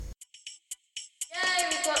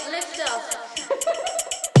Hello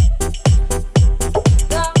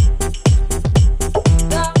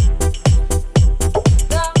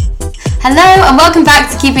and welcome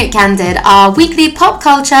back to Keeping It Candid, our weekly pop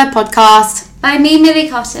culture podcast. By me, Millie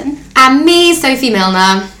Cotton. And me, Sophie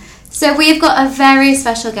Milner. So we've got a very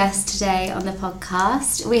special guest today on the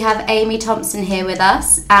podcast. We have Amy Thompson here with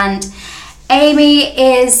us, and Amy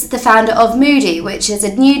is the founder of Moody, which is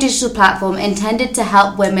a new digital platform intended to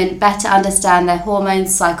help women better understand their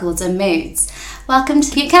hormones, cycles and moods. Welcome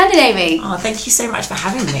to Keep It Candid, Amy. Oh, thank you so much for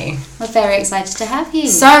having me. We're very excited to have you.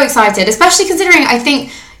 So excited, especially considering I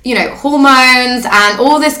think, you know, hormones and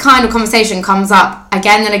all this kind of conversation comes up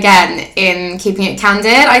again and again in Keeping It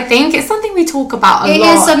Candid. I think it's something we talk about a lot. It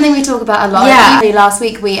is something we talk about a lot. Yeah. Last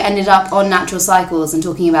week we ended up on natural cycles and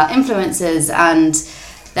talking about influencers and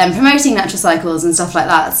them promoting natural cycles and stuff like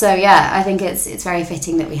that. So yeah, I think it's very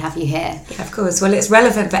fitting that we have you here. Yeah, of course. Well, it's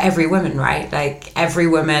relevant for every woman, right? Like every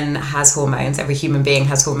woman has hormones, every human being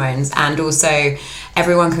has hormones, and also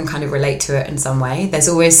everyone can kind of relate to it in some way. There's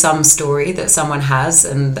always some story that someone has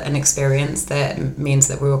and an experience that means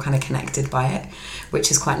that we're all kind of connected by it,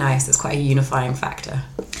 which is quite nice. It's quite a unifying factor.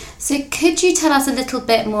 So could you tell us a little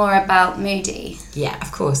bit more about Moody? Yeah,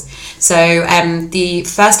 of course. So the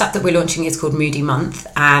first app that we're launching is called Moody Month,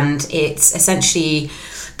 and it's essentially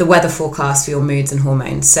the weather forecast for your moods and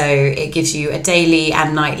hormones. So it gives you a daily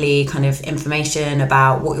and nightly kind of information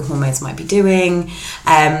about what your hormones might be doing,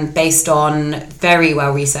 based on very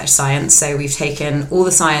well researched science. So we've taken all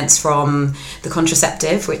the science from the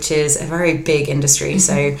contraceptive, which is a very big industry,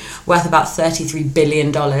 so worth about $33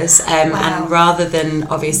 billion. Wow. And rather than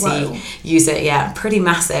obviously use it, pretty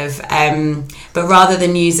massive, but rather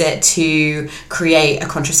than use it to create a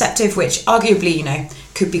contraceptive, which arguably, you know,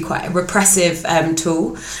 could be quite a repressive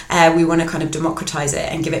tool, we want to kind of democratize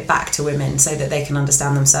it and give it back to women so that they can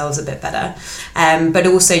understand themselves a bit better. But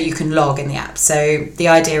also you can log in the app. So the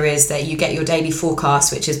idea is that you get your daily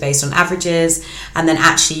forecast, which is based on averages, and then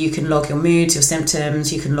actually you can log your moods, your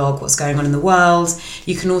symptoms, you can log what's going on in the world.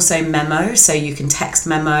 You can also memo, so you can text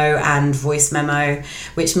memo and voice memo,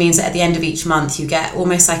 which means that at the end of each month you get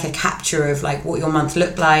almost like a capture of like what your month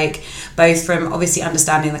looked like, both from obviously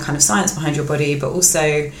understanding the kind of science behind your body, but also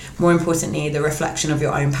more importantly the reflection of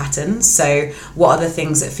your own patterns. So what are the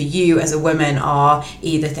things that for you as a woman are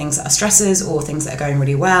either things that are stresses or things that are going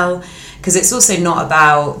really well, because it's also not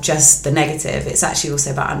about just the negative, it's actually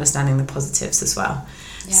also about understanding the positives as well.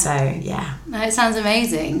 So No, it sounds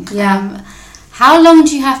amazing. Yeah. How long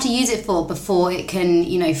do you have to use it for before it can,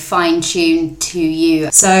 you know, fine tune to you?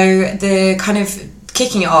 So the kind of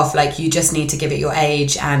kicking it off, like you just need to give it your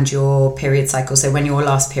age and your period cycle, so when your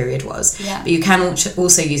last period was. But you can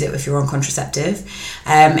also use it if you're on contraceptive,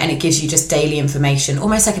 and it gives you just daily information,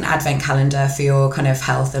 almost like an advent calendar for your kind of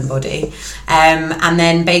health and body, and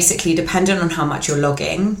then basically dependent on how much you're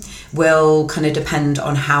logging will kind of depend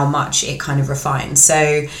on how much it kind of refines.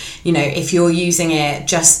 So, you know, if you're using it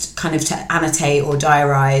just kind of to annotate or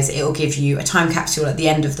diarize, it will give you a time capsule at the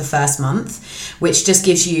end of the first month, which just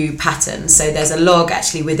gives you patterns. So there's a log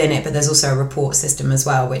actually within it, but there's also a report system as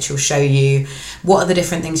well, which will show you what are the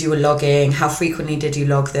different things you were logging, how frequently did you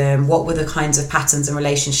log them, what were the kinds of patterns and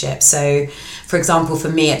relationships. So for example, for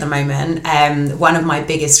me at the moment, one of my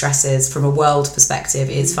biggest stresses from a world perspective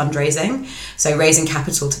is fundraising. So raising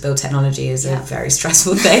capital to build technology is a very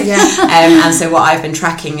stressful thing. And so what I've been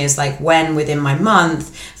tracking is like when within my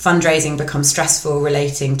month fundraising becomes stressful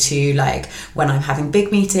relating to like when I'm having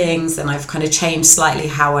big meetings, and I've kind of changed slightly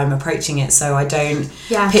how I'm approaching it so I don't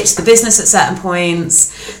pitch the business at certain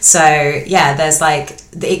points. So there's like,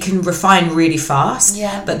 it can refine really fast,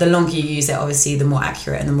 but the longer you use it, obviously the more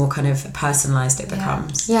accurate and the more kind of personalized it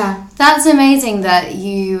becomes. That's amazing that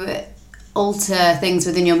you alter things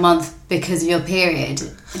within your month because of your period.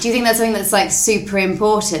 Do you think that's something that's like super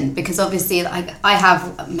important? Because obviously like I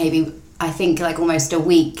have maybe, I think like almost a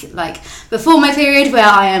week like before my period where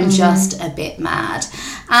I am just a bit mad,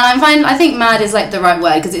 and I think mad is like the right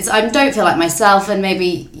word, because I don't feel like myself, and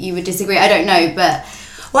maybe you would disagree, I don't know, but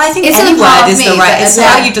well, I think it's any word is the right. It's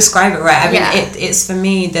how you describe it, right? I mean, it's for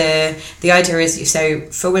me the idea is, so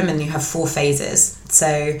for women you have 4 phases.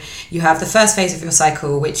 So you have the first phase of your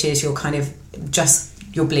cycle, which is your kind of just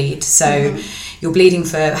your bleed. So you're bleeding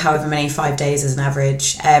for however many, 5 days as an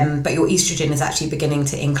average, but your estrogen is actually beginning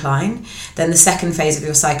to incline. Then the second phase of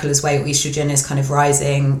your cycle is where your estrogen is kind of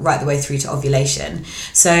rising right the way through to ovulation.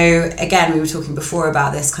 So again, we were talking before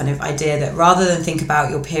about this kind of idea that rather than think about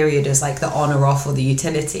your period as like the on or off or the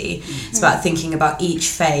utility, it's about thinking about each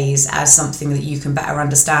phase as something that you can better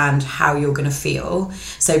understand how you're going to feel,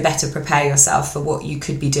 so better prepare yourself for what you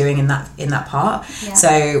could be doing in that part.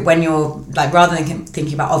 So when you're like, rather than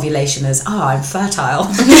thinking about ovulation as, I'm fertile.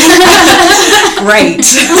 Great.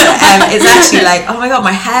 It's actually like, oh my God,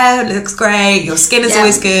 my hair looks great. Your skin is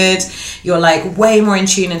always good. You're like way more in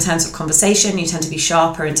tune in terms of conversation. You tend to be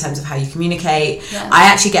sharper in terms of how you communicate. Yeah. I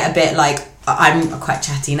actually get a bit like, I'm quite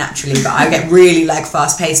chatty naturally, but I get really like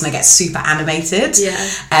fast paced and I get super animated. Yeah.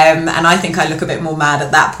 And I think I look a bit more mad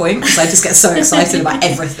at that point because I just get so excited about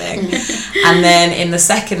everything. And then in the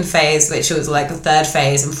second phase, which was like the third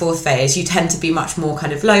phase and fourth phase, you tend to be much more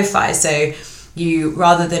kind of lo-fi. So you,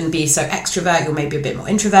 rather than be so extrovert, you're maybe a bit more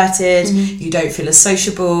introverted. You don't feel as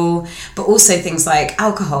sociable, but also things like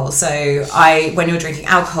alcohol. So when you're drinking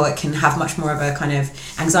alcohol, it can have much more of a kind of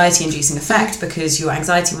anxiety inducing effect because your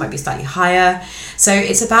anxiety might be slightly higher. So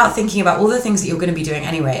it's about thinking about all the things that you're going to be doing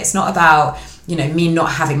anyway. It's not about, you know, me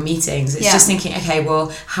not having meetings. It's just thinking, okay,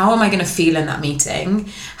 well, how am I going to feel in that meeting?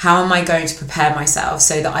 How am I going to prepare myself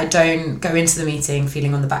so that I don't go into the meeting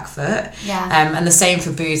feeling on the back foot? Yeah. And the same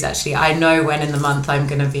for booze, actually. I know when in the month I'm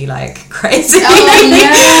going to be like crazy.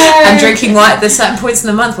 Oh, no. I'm drinking wine. There's certain points in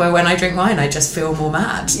the month where when I drink wine, I just feel more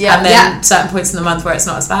mad. Yeah. And then certain points in the month where it's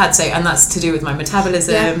not as bad. So, and that's to do with my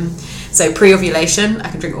metabolism. Yeah. So pre-ovulation, I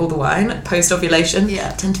can drink all the wine. Post-ovulation, I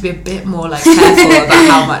tend to be a bit more like careful about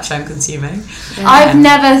how much I'm consuming. Yeah. I've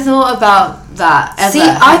never thought about that ever. See,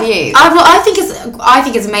 I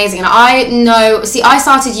think it's amazing, and I know. See, I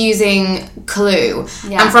started using Clue,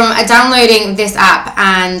 and from downloading this app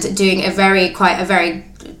and doing a very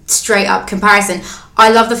straight up comparison. I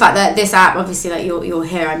love the fact that this app, obviously, like you're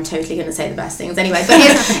here, I'm totally going to say the best things anyway, but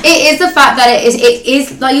it is the fact that it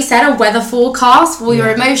is, like you said, a weather forecast for your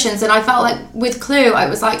emotions. And I felt like with Clue, I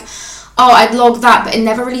was like, I'd log that, but it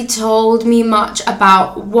never really told me much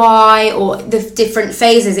about why or the different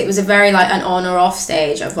phases. It was a very like an on or off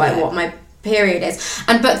stage of like what my period is.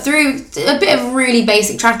 But through a bit of really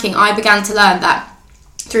basic tracking, I began to learn that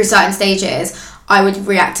through certain stages, I would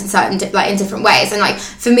react in in different ways. And like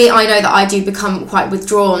for me, I know that I do become quite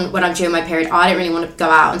withdrawn when I'm during my period. I don't really want to go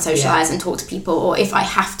out and socialize and talk to people, or if I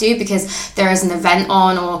have to because there is an event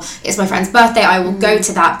on or it's my friend's birthday, I will go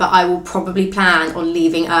to that, but I will probably plan on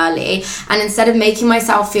leaving early. And instead of making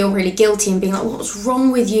myself feel really guilty and being like, what's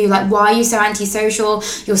wrong with you? Like, why are you so antisocial?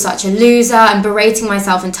 You're such a loser, and berating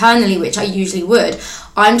myself internally, which I usually would,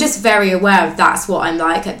 I'm just very aware of that's what I'm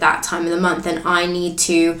like at that time of the month, and I need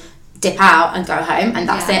to dip out and go home, and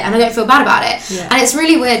that's it, and I don't feel bad about it. And it's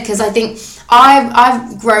really weird because I think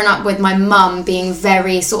I've grown up with my mum being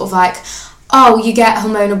very sort of like, you get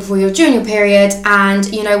hormonal before you're during your period,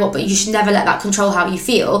 and you know what, but you should never let that control how you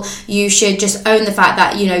feel. You should just own the fact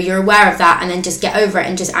that, you know, you're aware of that, and then just get over it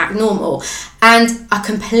and just act normal. And I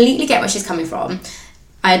completely get where she's coming from.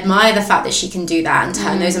 I admire the fact that she can do that and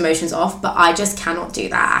turn those emotions off, but I just cannot do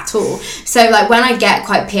that at all. So like when I get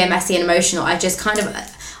quite PMSy and emotional, I just kind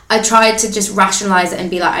of, I try to just rationalize it and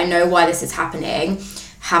be like, I know why this is happening,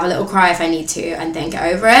 have a little cry if I need to, and then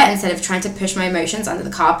get over it, instead of trying to push my emotions under the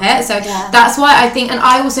carpet. So that's why I think, and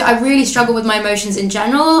I really struggle with my emotions in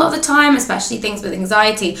general a lot of the time, especially things with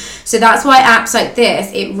anxiety. So that's why apps like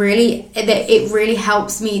this, it really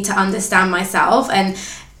helps me to understand myself and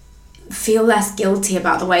feel less guilty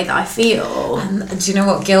about the way that I feel. And do you know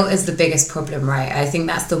what? Guilt is the biggest problem, right? I think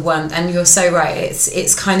that's the one, and you're so right.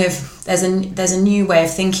 It's kind of, there's a new way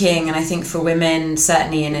of thinking, and I think for women,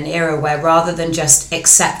 certainly in an era where rather than just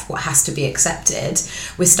accept what has to be accepted,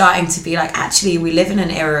 we're starting to be like, actually, we live in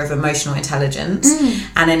an era of emotional intelligence,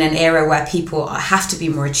 and in an era where people have to be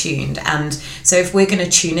more attuned. And so if we're going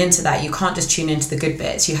to tune into that, you can't just tune into the good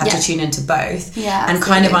bits, you have to tune into both, and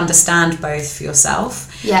kind of understand both for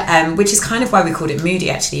yourself. Which is kind of why we called it Moody,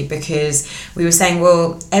 actually, because we were saying,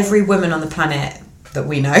 well, every woman on the planet that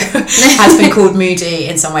we know has been called moody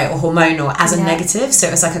in some way, or hormonal, as a negative. So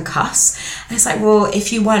it was like a cuss. And it's like, well,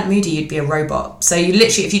 if you weren't moody, you'd be a robot. So you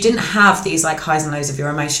literally, if you didn't have these like highs and lows of your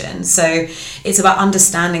emotions, so it's about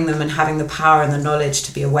understanding them and having the power and the knowledge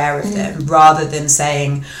to be aware of them, rather than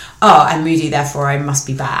saying, I'm moody, therefore I must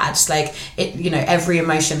be bad. Like it, you know, every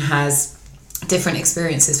emotion has different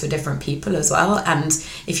experiences for different people as well, and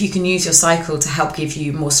if you can use your cycle to help give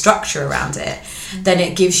you more structure around it, then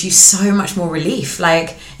it gives you so much more relief.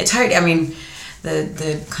 Like it totally, I mean,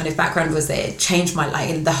 the kind of background was that it changed my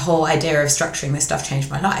life. The whole idea of structuring this stuff changed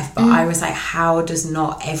my life. But I was like, how does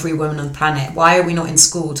not every woman on the planet, why are we not in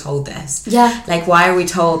school told this? Like, why are we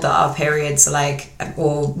told that our periods are like,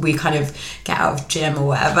 or we kind of get out of gym or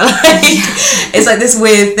whatever, like it's like this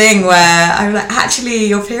weird thing where I'm like, actually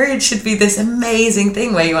your period should be this amazing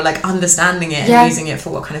thing where you're like understanding it and using it for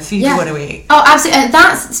what kind of food you want to eat. Oh, absolutely.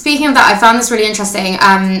 And speaking of that, I found this really interesting.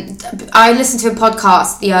 I listened to a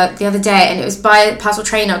podcast the other day, and it was by by a personal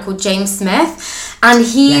trainer called James Smith. And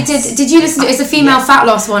he did you listen to it? It's a female fat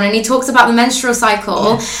loss one, and he talks about the menstrual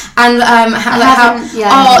cycle and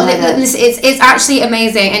it's actually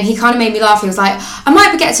amazing. And he kind of made me laugh. He was like, I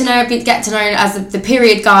might get to know as the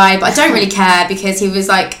period guy, but I don't really care, because he was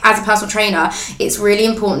like, as a personal trainer, it's really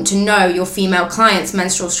important to know your female clients'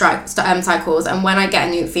 menstrual cycles. And when I get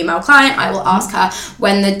a new female client, I will ask her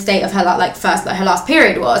when the date of her her last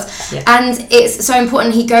period was. And it's so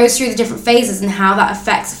important. He goes through the different phases and how that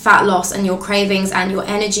affects fat loss and your cravings and your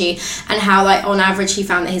energy, and how like on average he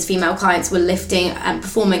found that his female clients were lifting and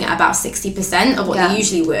performing at about 60% of what they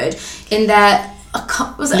usually would in their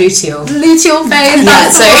luteal phase.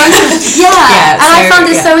 I found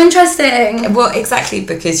it so interesting. Well, exactly,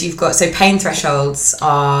 because you've got pain thresholds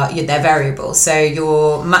they're variable, so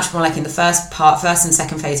you're much more like in the first and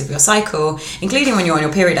second phase of your cycle, including when you're on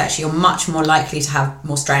your period, actually you're much more likely to have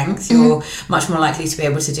more strength. You're much more likely to be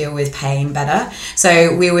able to deal with pain better.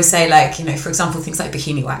 So we always say, like, you know, for example, things like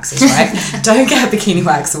bikini waxes, right? Don't get a bikini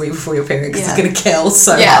wax a week before your period, because it's going to kill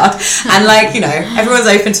so hard. And like, you know, everyone's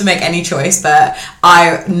open to make any choice, but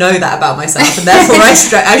I know that about myself, and therefore I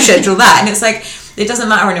schedule that. And it's like, it doesn't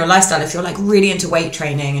matter in your lifestyle if you're like really into weight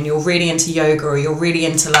training and you're really into yoga, or you're really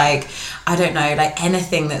into like, I don't know, like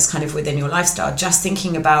anything that's kind of within your lifestyle, just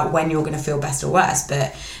thinking about when you're going to feel best or worse.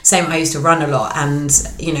 But same, I used to run a lot, and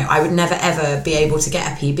you know, I would never ever be able to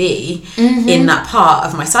get a PB in that part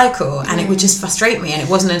of my cycle, and it would just frustrate me. And it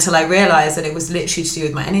wasn't until I realised that it was literally to do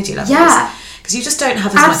with my energy levels. Because you just don't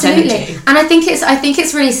have as much energy. And I think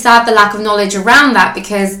it's really sad, the lack of knowledge around that,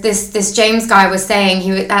 because this James guy was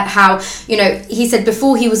saying how, you know, he said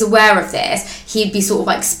before he was aware of this, he'd be sort of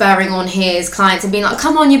like spurring on his clients and being like,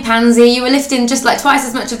 come on, you pansy, you were lifting just like twice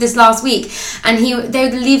as much of this last week, and they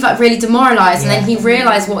would leave like really demoralised. And then he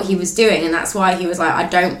realised what he was doing, and that's why he was like, I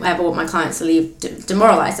don't ever want my clients to leave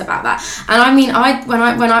demoralised about that. And I mean, I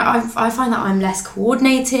find that I'm less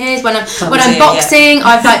coordinated when I'm boxing.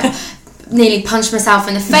 I've like nearly punched myself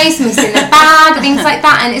in the face, missing the bag, things like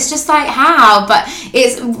that. And it's just like, how? But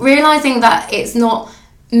it's realising that it's not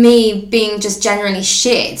me being just generally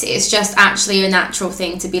shit, it's just actually a natural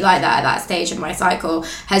thing to be like that at that stage of my cycle,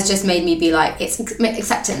 has just made me be like, it's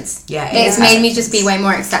acceptance. It's made me just be way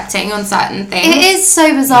more accepting on certain things. It is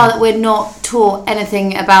so bizarre that we're not taught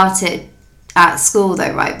anything about it at school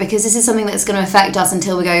though, right? Because this is something that's going to affect us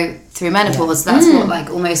until we go through menopause. That's what, like,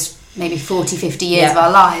 almost maybe 40-50 years of our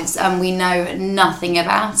lives, and we know nothing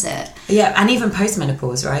about it. And even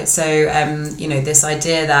post-menopause, right? So you know, this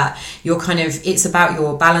idea that you're kind of, it's about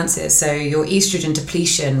your balances. So your estrogen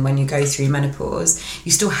depletion when you go through menopause,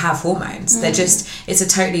 you still have hormones. They're just, it's a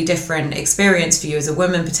totally different experience for you as a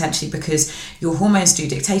woman, potentially, because your hormones do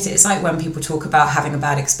dictate it. It's like when people talk about having a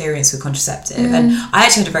bad experience with contraceptive, and I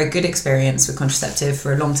actually had a very good experience with contraceptive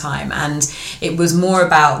for a long time, and it was more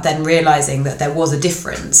about then realizing that there was a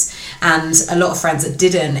difference. And a lot of friends that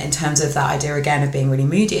didn't, in terms of that idea again of being really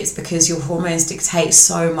moody, it's because your hormones dictate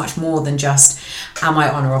so much more than just, am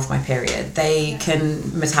I on or off my period? They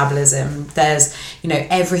can, metabolism, there's, you know,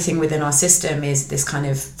 everything within our system is this kind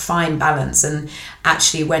of fine balance. And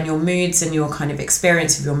actually, when your moods and your kind of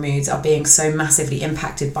experience of your moods are being so massively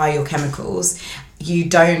impacted by your chemicals, you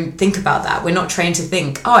don't think about that. We're not trained to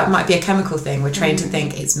think, oh, it might be a chemical thing. We're trained to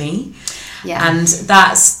think it's me. And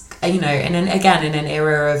that's, you know, and then again, in an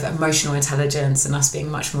era of emotional intelligence and us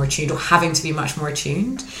being much more attuned, or having to be much more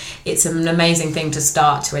attuned, it's an amazing thing to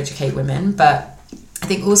start to educate women. But I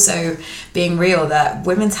think also being real that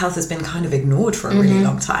women's health has been kind of ignored for a really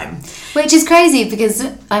long time. Which is crazy, because,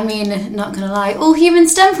 I mean, not going to lie, all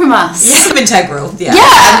humans stem from us. Yeah, integral.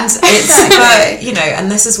 And it's, you know,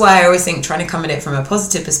 and this is why I always think trying to come at it from a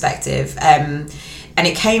positive perspective, and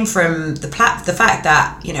it came from the fact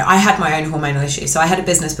that, you know, I had my own hormonal issues. So I had a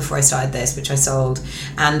business before I started this, which I sold.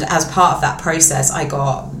 And as part of that process, I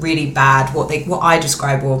got really bad, what I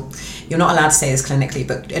describe, or you're not allowed to say this clinically,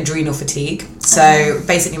 but adrenal fatigue. So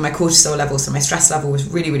basically my cortisol level, so my stress level was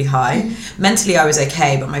really, really high. Mentally I was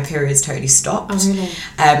okay, but my periods totally stopped.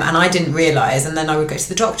 And I didn't realise. And then I would go to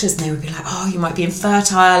the doctors and they would be like, oh, you might be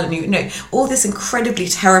infertile. And, you know, all this incredibly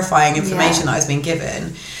terrifying information that I was being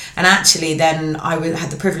given. And actually then I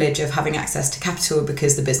had the privilege of having access to capital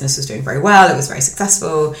because the business was doing very well, it was very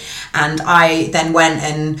successful. And I then went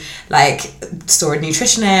and like saw a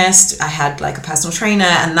nutritionist, I had like a personal trainer,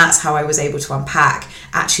 and that's how I was able to unpack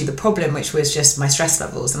actually the problem, which was just my stress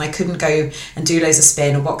levels. And I couldn't go and do loads of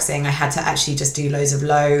spin or boxing. I had to actually just do loads of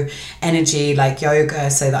low energy like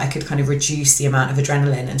yoga, so that I could kind of reduce the amount of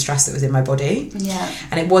adrenaline and stress that was in my body.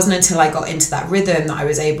 And it wasn't until I got into that rhythm that I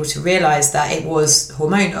was able to realize that it was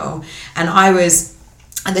hormonal. And I was,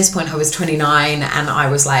 at this point I was 29 and I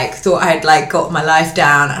was like, thought I had like got my life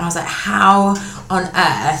down, and I was like, how on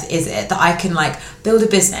earth is it that I can like build a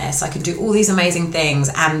business, I can do all these amazing things,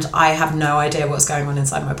 and I have no idea what's going on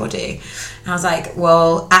inside my body? And I was like,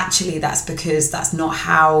 well, actually that's because that's not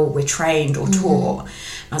how we're trained or taught.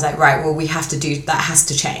 I was like, right, well, we have to do that, has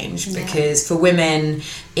to change, because for women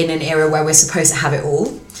in an era where we're supposed to have it all,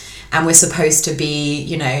 and we're supposed to be,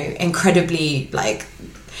 you know, incredibly like,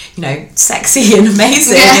 you know, sexy and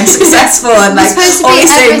amazing and successful and like all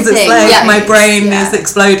these things, it's like my brain is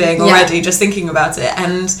exploding already just thinking about it.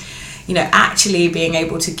 And you know, actually being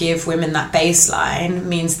able to give women that baseline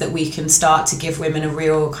means that we can start to give women a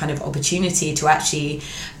real kind of opportunity to actually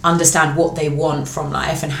understand what they want from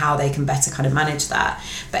life and how they can better kind of manage that.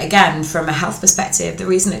 But again, from a health perspective, the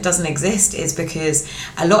reason it doesn't exist is because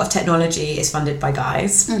a lot of technology is funded by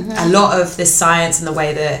guys. A lot of this science and the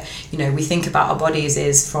way that, you know, we think about our bodies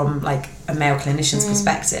is from like a male clinician's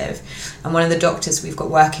perspective. And one of the doctors we've got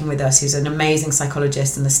working with us, who's an amazing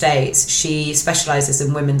psychologist in the States, she specializes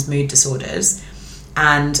in women's mood disorders.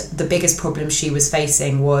 And the biggest problem she was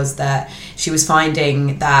facing was that she was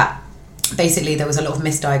finding that basically there was a lot of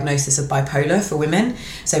misdiagnosis of bipolar for women.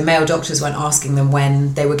 So male doctors weren't asking them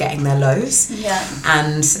when they were getting their lows.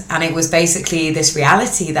 And it was basically this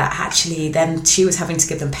reality that actually then she was having to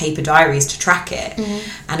give them paper diaries to track it.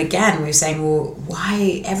 And again, we were saying, well,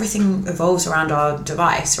 why everything evolves around our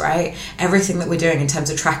device, right? Everything that we're doing in terms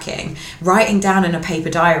of tracking, writing down in a paper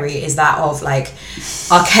diary is that of like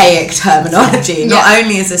archaic terminology. Not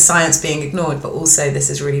only is this science being ignored, but also this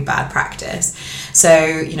is really bad practice. So,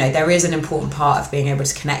 you know, there is an important part of being able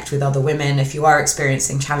to connect with other women if you are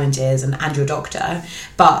experiencing challenges and your doctor,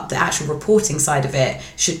 but the actual reporting side of it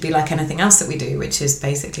should be like anything else that we do, which is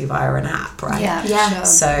basically via an app, right? Sure.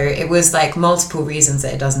 So it was like multiple reasons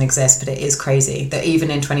that it doesn't exist, but it is crazy that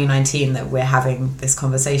even in 2019 that we're having this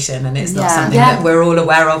conversation and it's not something that we're all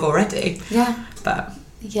aware of already. But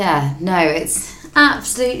no, it's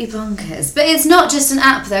absolutely bonkers. But it's not just an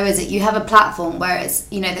app though, is it? You have a platform where it's,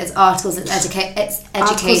 you know, there's articles, it's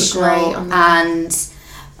educational, and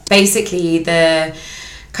basically the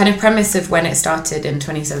kind of premise of when it started in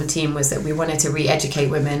 2017 was that we wanted to re-educate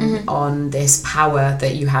women on this power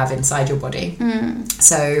that you have inside your body.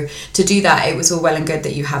 So to do that, it was all well and good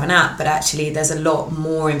that you have an app, but actually there's a lot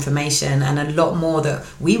more information and a lot more that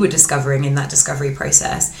we were discovering in that discovery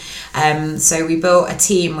process. So we built a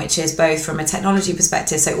team which is both from a technology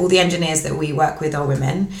perspective, so all the engineers that we work with are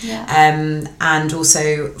women, and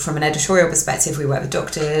also from an editorial perspective, we work with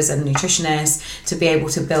doctors and nutritionists to be able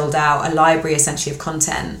to build out a library essentially of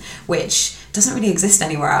content which doesn't really exist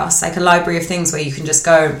anywhere else, like a library of things where you can just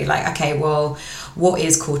go and be like, okay, well, what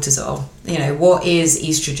is cortisol? You know, what is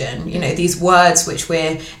estrogen? You know, these words which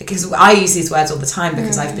because I use these words all the time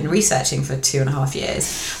because I've been researching for 2.5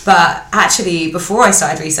 years. But actually, before I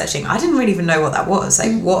started researching, I didn't really even know what that was.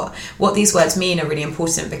 Like what these words mean are really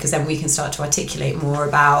important, because then we can start to articulate more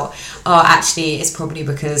about, actually, it's probably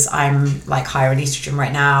because I'm like higher in estrogen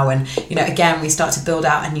right now. And, you know, again, we start to build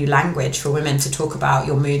out a new language for women to talk about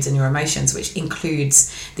your moods and your emotions, which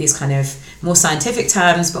includes these kind of more scientific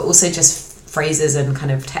terms, but also just phrases and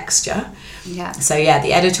kind of texture. So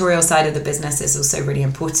the editorial side of the business is also really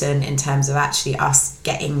important in terms of actually us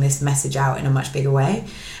getting this message out in a much bigger way.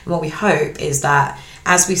 And what we hope is that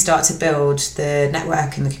as we start to build the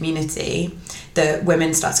network and the community, that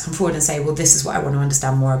women start to come forward and say, well, this is what I want to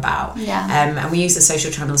understand more about. And we use the social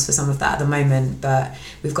channels for some of that at the moment, but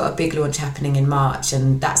we've got a big launch happening in March,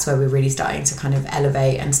 and that's where we're really starting to kind of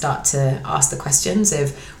elevate and start to ask the questions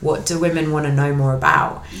of what do women want to know more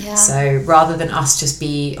about. So rather than us just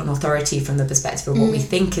be an authority from the perspective of what we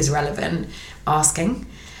think is relevant, asking,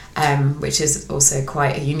 which is also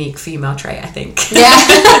quite a unique female trait, I think.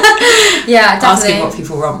 Definitely. Asking what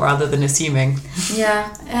people want rather than assuming.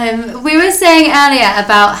 We were saying earlier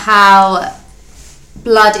about how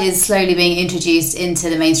blood is slowly being introduced into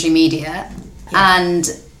the mainstream media, and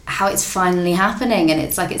how it's finally happening, and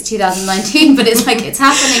it's like it's 2019, but it's like it's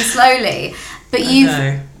happening slowly. But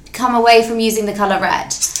you've come away from using the colour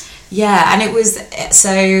red. And it was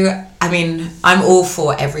so. I mean, I'm all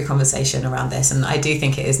for every conversation around this, and I do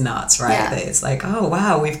think it is nuts, right? That it's like, oh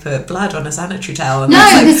wow, we've put blood on a sanitary towel, and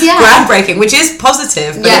that's like groundbreaking, which is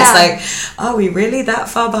positive, but it's like, are we really that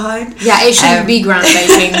far behind? It shouldn't be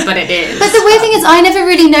groundbreaking, but it is. But the weird thing is, I never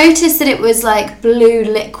really noticed that it was like blue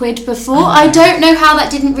liquid before. I don't know how that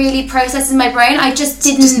didn't really process in my brain. I just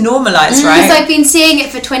didn't. Just normalised, right? Because I've been seeing it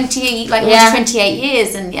for almost 28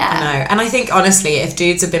 years, and I know. And I think honestly, if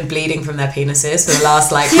dudes have been bleeding from their penises for the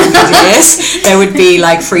last like 100 this, there would be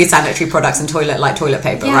like free sanitary products and toilet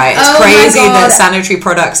paper, right? It's crazy that sanitary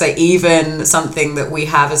products are even something that we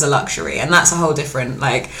have as a luxury, and that's a whole different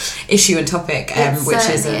like issue and topic, which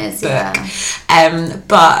is a book.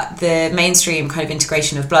 But the mainstream kind of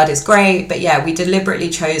integration of blood is great, but yeah, we deliberately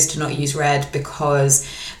chose to not use red because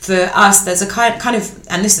for us there's a kind of,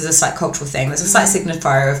 and this is a slight cultural thing, there's a slight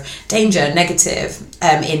signifier of danger, negative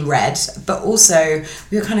in red, but also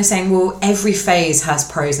we were kind of saying, well, every phase has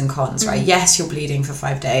pros and cons, right? Yes, you're bleeding for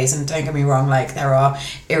 5 days, and don't get me wrong, like there are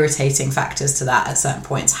irritating factors to that at certain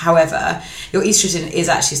points. However, your estrogen is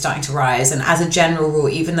actually starting to rise, and as a general rule,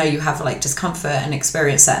 even though you have like discomfort and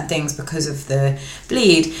experience certain things because of the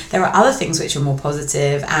bleed, there are other things which are more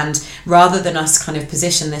positive. And rather than us kind of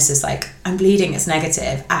position this as like, I'm bleeding, it's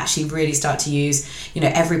negative, actually really start to use, you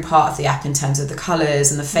know, every part of the app in terms of the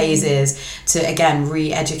colours and the phases to again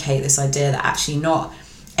re-educate this idea that actually not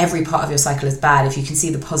every part of your cycle is bad. If you can see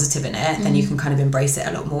the positive in it, then you can kind of embrace it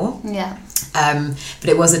a lot more. But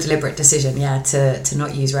it was a deliberate decision, to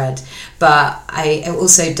not use red. But I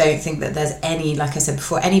also don't think that there's any, like I said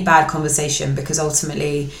before, any bad conversation, because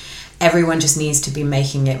ultimately everyone just needs to be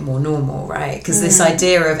making it more normal, right? Because this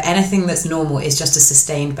idea of anything that's normal is just a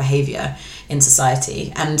sustained behaviour in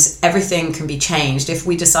society, and everything can be changed. If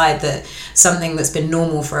we decide that something that's been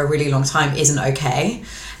normal for a really long time isn't okay,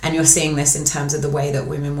 and you're seeing this in terms of the way that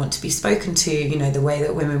women want to be spoken to, you know, the way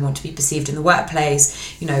that women want to be perceived in the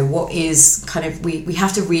workplace, you know, what is kind of, we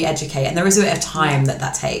have to re-educate, and there is a bit of time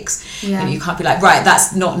that takes. You know, you can't be like, right,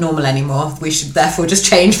 that's not normal anymore, we should therefore just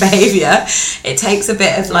change behaviour. It takes a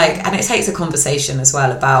bit of like, and it takes a conversation as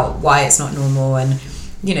well about why it's not normal. And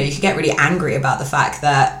you know, you can get really angry about the fact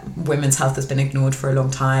that women's health has been ignored for a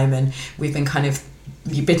long time, and we've been kind of,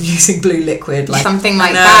 you've been using blue liquid, like something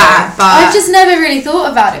like that. But I've just never really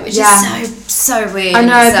thought about it, which is so weird. I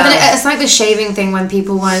know, but it's like the shaving thing when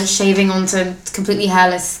people were shaving onto completely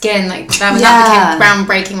hairless skin, like that became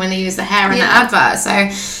groundbreaking when they used the hair in the advert.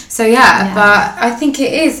 So but I think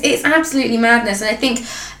it's absolutely madness, and I think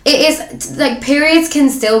it is like periods can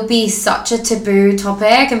still be such a taboo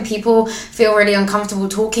topic, and people feel really uncomfortable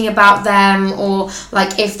talking about them, or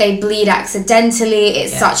like if they bleed accidentally,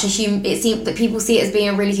 it's such a it seems that people see it as being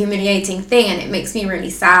a really humiliating thing, and it makes me really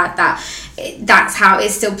sad that that's how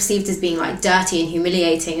it's still perceived as being like dirty and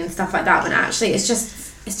humiliating and stuff like that, when actually it's just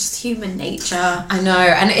human nature. I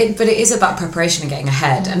know, but it is about preparation and getting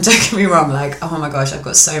ahead. And don't get me wrong, like, oh my gosh, I've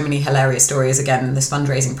got so many hilarious stories again in this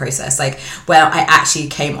fundraising process, like where I actually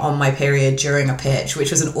came on my period during a pitch,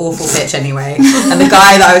 which was an awful pitch anyway, and the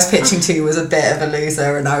guy that I was pitching to was a bit of a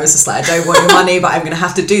loser, and I was just like, I don't want your money, but I'm gonna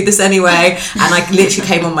have to do this anyway. And I literally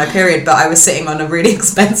came on my period, but I was sitting on a really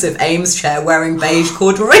expensive Ames chair wearing beige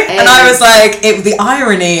corduroy, and I was like, the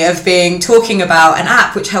irony of talking about an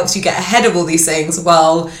app which helps you get ahead of all these things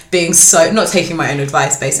while being so not taking my own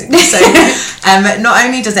advice, basically. So not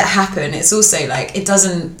only does it happen, it's also like it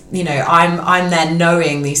doesn't, you know, I'm there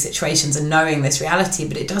knowing these situations and knowing this reality,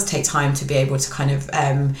 but it does take time to be able to kind of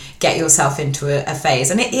get yourself into a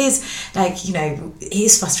phase. And it is like, you know, it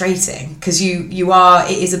is frustrating because it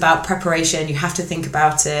is about preparation, you have to think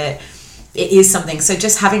about it. It is something, so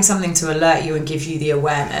just having something to alert you and give you the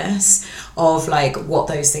awareness of like what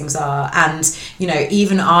those things are. And you know,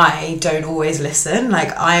 even I don't always listen,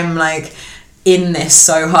 like I'm like in this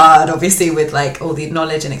so hard, obviously with like all the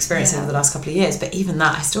knowledge and experience over the last couple of years, but even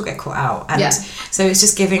that I still get caught out. And so it's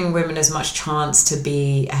just giving women as much chance to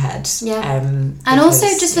be ahead, and also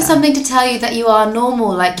just for something to tell you that you are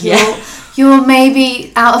normal, like you're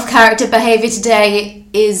maybe out of character behavior today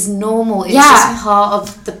is normal. It's just part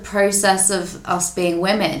of the process of us being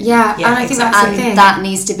women. And I think that's the thing. That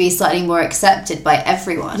needs to be slightly more accepted by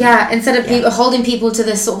everyone. Instead of people holding people to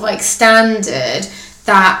this sort of like standard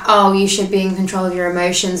that, oh, you should be in control of your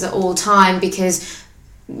emotions at all time because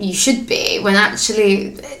you should be, when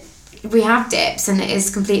actually we have dips and it is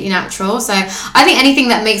completely natural. So I think anything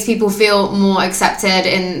that makes people feel more accepted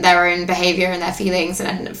in their own behaviour and their feelings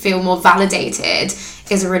and feel more validated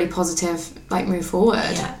is a really positive like move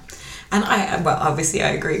forward. And obviously I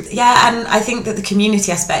agree. And I think that the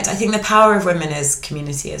community aspect, I think the power of women is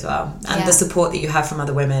community as well, and the support that you have from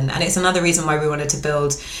other women. And it's another reason why we wanted to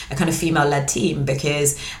build a kind of female-led team,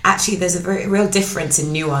 because actually there's a very real difference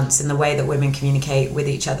in nuance in the way that women communicate with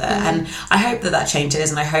each other. And I hope that changes,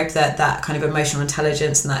 and I hope that kind of emotional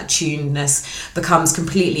intelligence and that attunedness becomes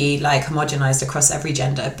completely like homogenized across every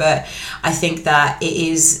gender. But I think that it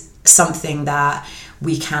is something that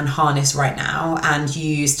we can harness right now and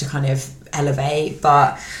use to kind of elevate.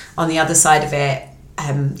 But on the other side of it,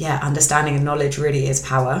 understanding and knowledge really is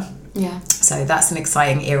power. Yeah. So that's an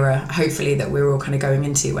exciting era, hopefully, that we're all kind of going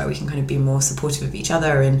into, where we can kind of be more supportive of each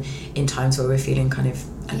other in times where we're feeling kind of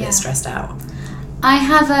a bit stressed out. I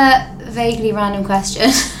have a vaguely random question.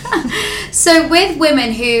 So with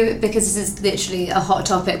women who, because this is literally a hot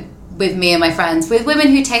topic with me and my friends, with women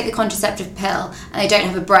who take the contraceptive pill and they don't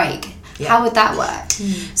have a break, how would that work?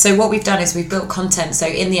 So what we've done is we've built content. So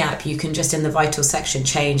in the app, you can just in the vital section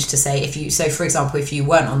change to say for example, if you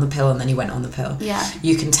weren't on the pill and then you went on the pill,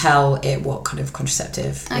 you can tell it what kind of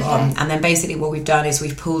contraceptive you're on. And then basically what we've done is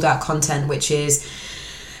we've pulled out content which is,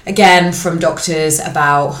 again, from doctors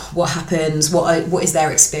about what happens, what is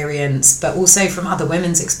their experience, but also from other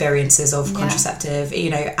women's experiences of contraceptive.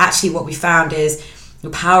 You know, actually what we found is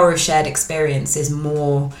the power of shared experience is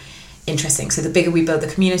more interesting. So the bigger we build the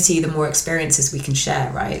community, the more experiences we can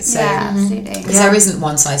share, right? So absolutely. Because there isn't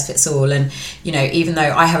one size fits all. And, you know, even though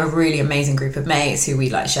I have a really amazing group of mates who we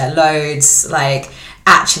like share loads, like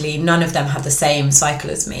actually none of them have the same cycle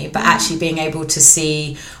as me, but actually being able to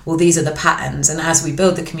see, well, these are the patterns. And as we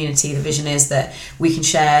build the community, the vision is that we can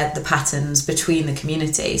share the patterns between the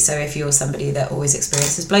community. So if you're somebody that always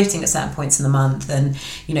experiences bloating at certain points in the month, then,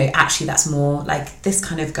 you know, actually that's more like this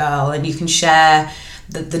kind of girl, and you can share.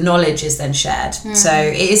 The knowledge is then shared. So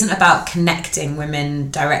it isn't about connecting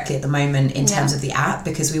women directly at the moment in terms of the app,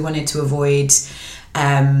 because we wanted to avoid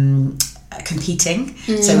competing.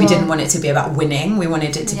 So we didn't want it to be about winning. We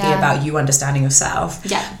wanted it to be about you understanding yourself.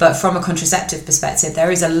 But from a contraceptive perspective,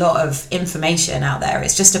 there is a lot of information out there.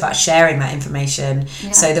 It's just about sharing that information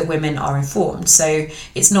so that women are informed. So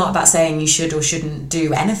it's not about saying you should or shouldn't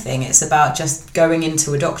do anything. It's about just going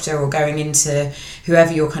into a doctor or going into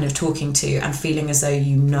whoever you're kind of talking to and feeling as though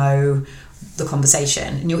you know the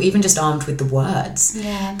conversation, and you're even just armed with the words,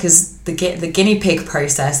 because the guinea pig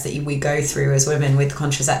process that we go through as women with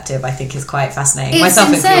contraceptive, I think, is quite fascinating. It's myself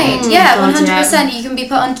insane. included. 100%. You can be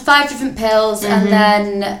put on 5 different pills and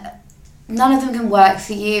then none of them can work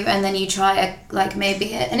for you, and then you try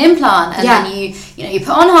maybe an implant, and then you put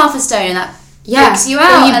on half a stone and that freaks you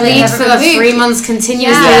out, or you bleed for 3 months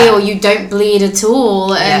continuously, or you don't bleed at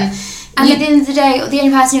all, and at the end of the day, the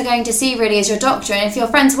only person you're going to see really is your doctor. And if your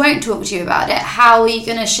friends won't talk to you about it, how are you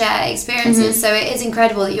going to share experiences? So it is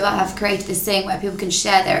incredible that you have created this thing where people can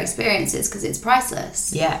share their experiences, because it's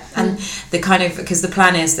priceless. And the kind of, because the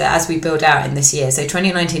plan is that as we build out in this year, so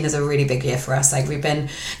 2019 is a really big year for us. Like, we've been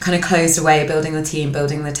kind of closed away, building the team,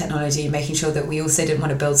 building the technology, making sure that we also didn't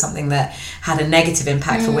want to build something that had a negative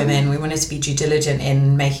impact for women. We wanted to be due diligent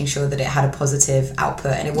in making sure that it had a positive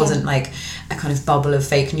output, and it wasn't like a kind of bubble of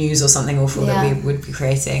fake news or something awful that we would be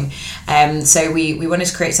creating. So we wanted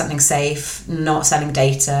to create something safe, not selling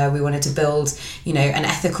data. We wanted to build, you know, an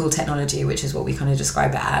ethical technology, which is what we kind of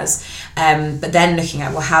describe it as. But then looking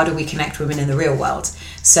at, well, how do we connect women in the real world?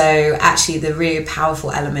 So actually the really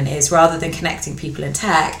powerful element is, rather than connecting people in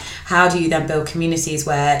tech, how do you then build communities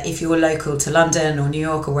where, if you're local to London or New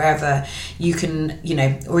York or wherever, you can, you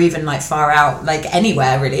know, or even like far out, like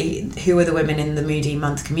anywhere really, who are the women in the Moody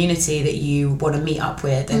Month community that you want to meet up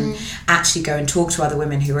with, and actually go and talk to other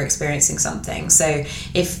women who are experiencing something. So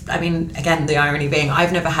again, the irony being,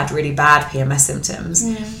 I've never had really bad PMS symptoms.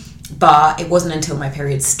 But it wasn't until my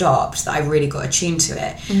period stopped that I really got attuned to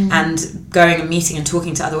it. And going and meeting and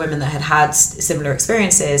talking to other women that had similar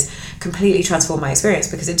experiences completely transformed my experience,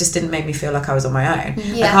 because it just didn't make me feel like I was on my own.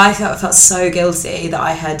 Like, I felt so guilty that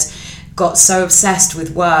I had got so obsessed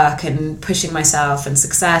with work and pushing myself and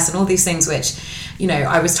success and all these things, which, you know,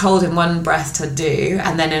 I was told in one breath to do,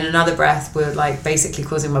 and then in another breath were like basically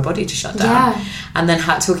causing my body to shut down. And then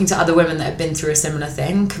talking to other women that had been through a similar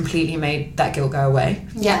thing completely made that guilt go away.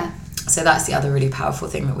 So that's the other really powerful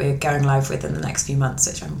thing that we're going live with in the next few months,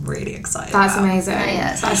 which I'm really excited about. That's amazing.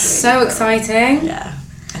 That's really so cool. Exciting.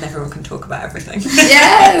 And everyone can talk about everything.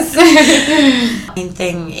 Yes. The main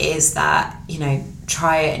thing is that, you know,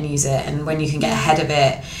 try it and use it, and when you can get ahead of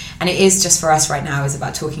it. And it is just, for us right now, is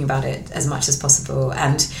about talking about it as much as possible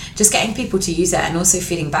and just getting people to use it, and also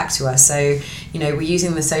feeding back to us. So, you know, we're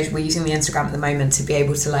using the Instagram at the moment to be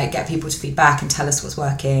able to like get people to feed back and tell us what's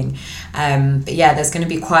working. But there's going to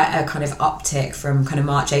be quite a kind of uptick from kind of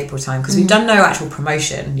March, April time, because we've done no actual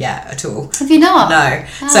promotion yet at all. Have you not? No.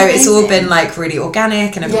 So it's all been like really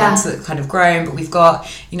organic, and everyone's kind of grown, but we've got,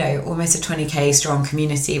 you know, almost a 20k strong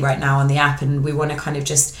community right now on the app, and we want to kind of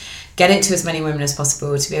just get it to as many women as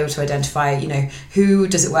possible to be able to identify, you know, who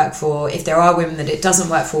does it work for? If there are women that it doesn't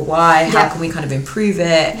work for, why? How can we kind of improve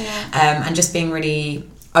it? And just being really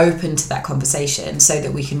open to that conversation so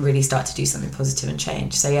that we can really start to do something positive and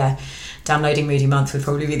change. So yeah, downloading Moody Month would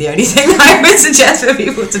probably be the only thing that I would suggest for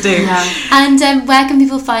people to do. Yeah. And where can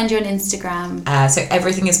people find you on Instagram? So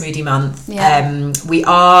everything is Moody Month. Yeah. We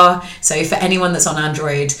are, so for anyone that's on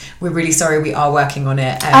Android, we're really sorry, we are working on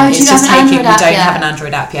it. It's just taking, we don't have an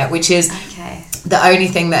Android app yet, which is okay. the only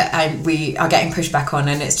thing that we are getting pushback on,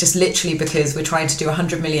 and it's just literally because we're trying to do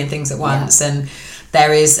 100 million things at once. And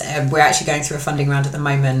there is, we're actually going through a funding round at the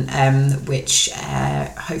moment, which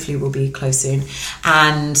hopefully will be closed soon.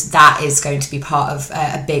 And that is going to be part of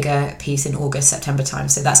a bigger piece in August, September time.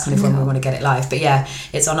 So that's kind of when we want to get it live. But yeah,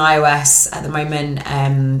 it's on iOS at the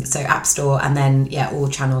moment, so App Store, and then all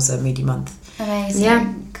channels are Moody Month. Amazing.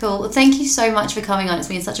 Yeah. Cool. Well, thank you so much for coming on. It's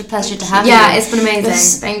been such a pleasure to have you. Yeah, it's been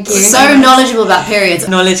amazing. Thank you. So knowledgeable about periods.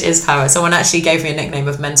 Knowledge is power. Someone actually gave me a nickname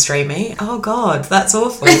of Menstruate Me. Oh God, that's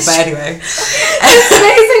awful. But anyway. It's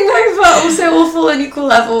amazing though, but also awful on equal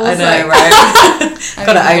levels. I know, right?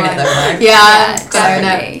 Gotta own it though, right? Yeah,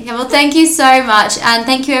 definitely. Yeah, well, thank you so much. And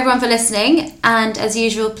thank you everyone for listening. And as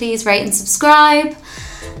usual, please rate and subscribe.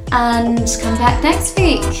 And come back next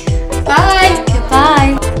week. Bye.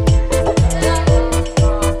 Goodbye.